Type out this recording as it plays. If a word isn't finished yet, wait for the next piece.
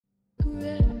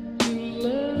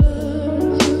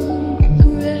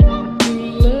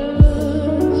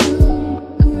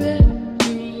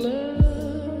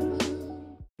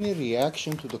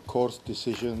reaction to the court's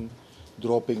decision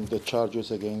dropping the charges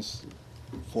against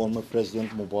former President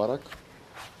Mubarak?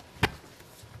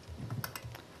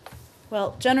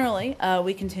 Well, generally,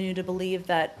 we continue to believe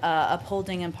that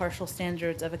upholding impartial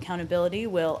standards of accountability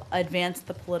will advance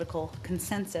the political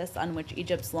consensus on which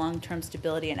Egypt's long-term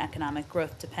stability and economic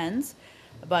growth depends.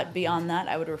 But beyond that,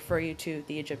 I would refer you to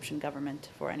the Egyptian government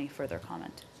for any further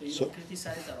comment. So you don't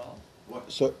criticize at all? What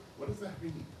does that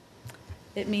mean?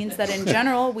 It means that in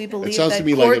general, we believe sounds that to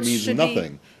me like it courts means should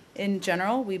nothing. in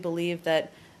general, we believe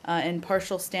that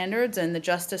impartial standards and the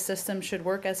justice system should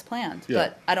work as planned. Yeah.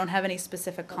 But I don't have any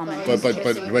specific comment. But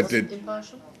did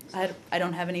Impartial? I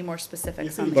don't have any more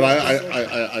specifics on but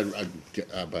that.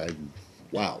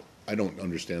 wow, I don't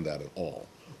understand that at all.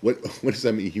 What does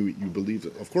that mean? You believe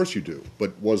that? Of course you do.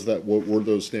 But were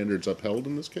those standards upheld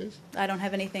in this case? I don't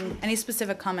have any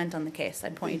specific comment on the case.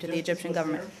 I'd point you to the Egyptian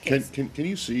government case. Can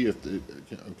you see if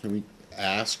can we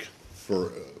ask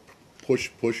for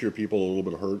push your people a little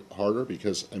bit harder,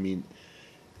 because I mean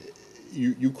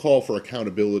you call for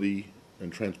accountability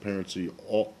and transparency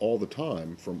all the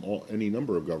time from any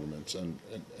number of governments, and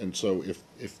so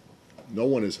if no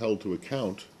one is held to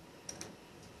account,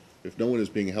 if no one is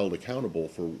being held accountable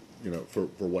for for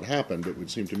what happened, it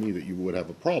would seem to me that you would have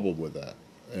a problem with that.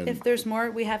 And If there's more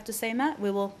we have to say, Matt,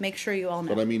 we will make sure you all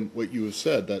know. but I mean, what you have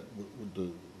said,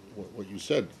 what you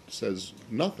said says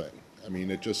nothing. I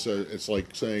mean, it just says, it's like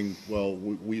saying, well,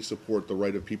 we support the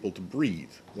right of people to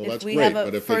breathe. Well, that's great, If we but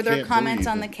have if they further can't comments breathe,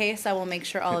 on the case, I will make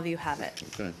sure all of you have it.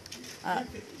 okay.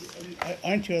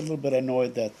 Aren't you a little bit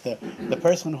annoyed that the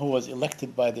person who was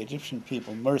elected by the Egyptian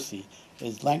people, Mercy,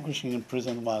 is languishing in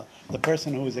prison while the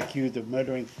person who is accused of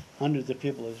murdering hundreds of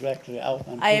people is actually out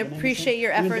on I proven appreciate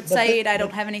your innocent? efforts, Saeed. I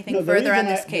don't have anything No, the further on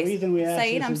reason this the case. reason we ask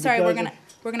Saeed, this I'm is sorry, we're because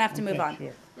gonna have to move Okay, on.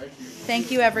 sure. Thank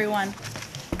you, everyone.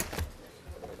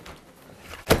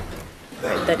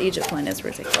 That Egypt one is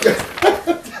ridiculous.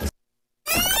 That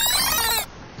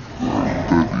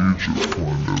Egypt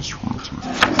one is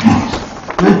ridiculous.